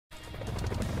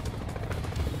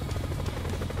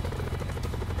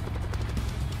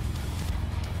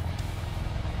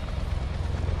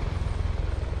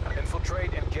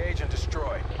Engage and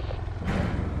destroy.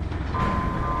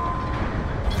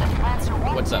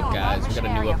 What's up, guys? We got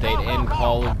a new update in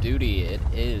Call of Duty. It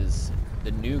is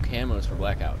the new camos for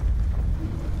Blackout.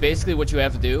 Basically, what you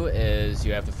have to do is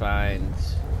you have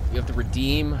to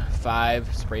redeem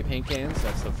 5 spray paint cans.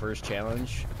 That's the first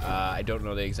challenge. I don't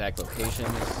know the exact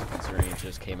locations, considering it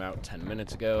just came out 10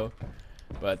 minutes ago.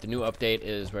 But the new update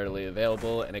is readily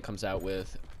available, and it comes out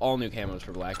with all new camos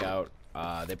for Blackout.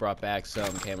 They brought back some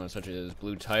camos such as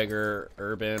Blue Tiger,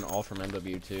 Urban, all from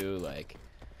MW2. Like,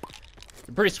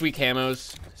 they're pretty sweet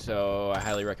camos, so I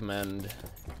highly recommend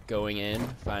going in,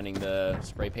 finding the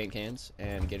spray paint cans,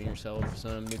 and getting yourself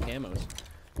some new camos.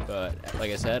 But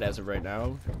like I said, as of right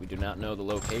now, we do not know the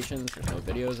locations. There's no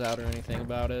videos out or anything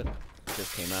about it. It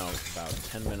just came out about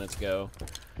 10 minutes ago.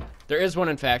 There is one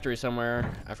in factory somewhere.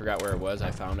 I forgot where it was.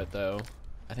 I found it though.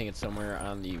 I think it's somewhere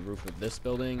on the roof of this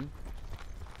building.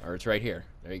 Or it's right here.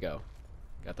 There you go.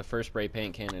 Got the first spray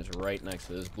paint can is right next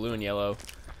to this blue and yellow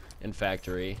in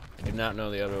factory. I do not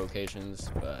know the other locations,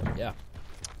 but yeah.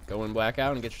 Go in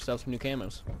Blackout and get yourself some new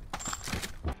camos.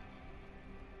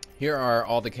 Here are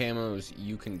all the camos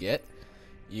you can get.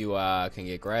 You can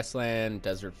get Grassland,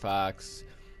 Desert Fox,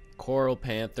 Coral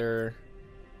Panther,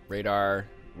 Radar,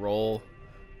 Roll,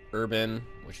 Urban,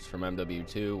 which is from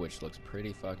MW2, which looks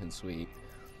pretty fucking sweet.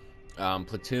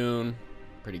 Platoon,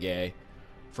 pretty gay.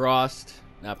 Frost,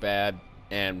 not bad.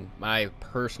 And my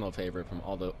personal favorite from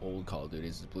all the old Call of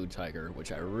Duties is Blue Tiger,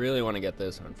 which I really want to get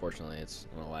this. Unfortunately, it's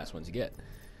one of the last ones you get.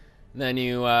 And then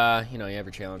you have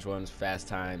your challenge ones, Fast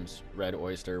Times, Red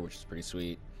Oyster, which is pretty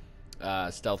sweet,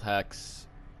 Stealth Hex,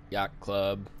 Yacht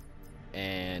Club,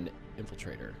 and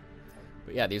Infiltrator.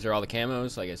 But yeah, these are all the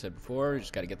camos, like I said before. You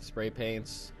just got to get the spray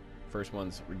paints. First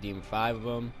one's redeem 5 of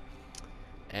them.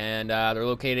 And they're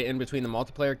located in between the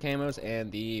multiplayer camos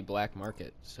and the black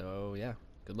market. So yeah,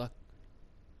 good luck.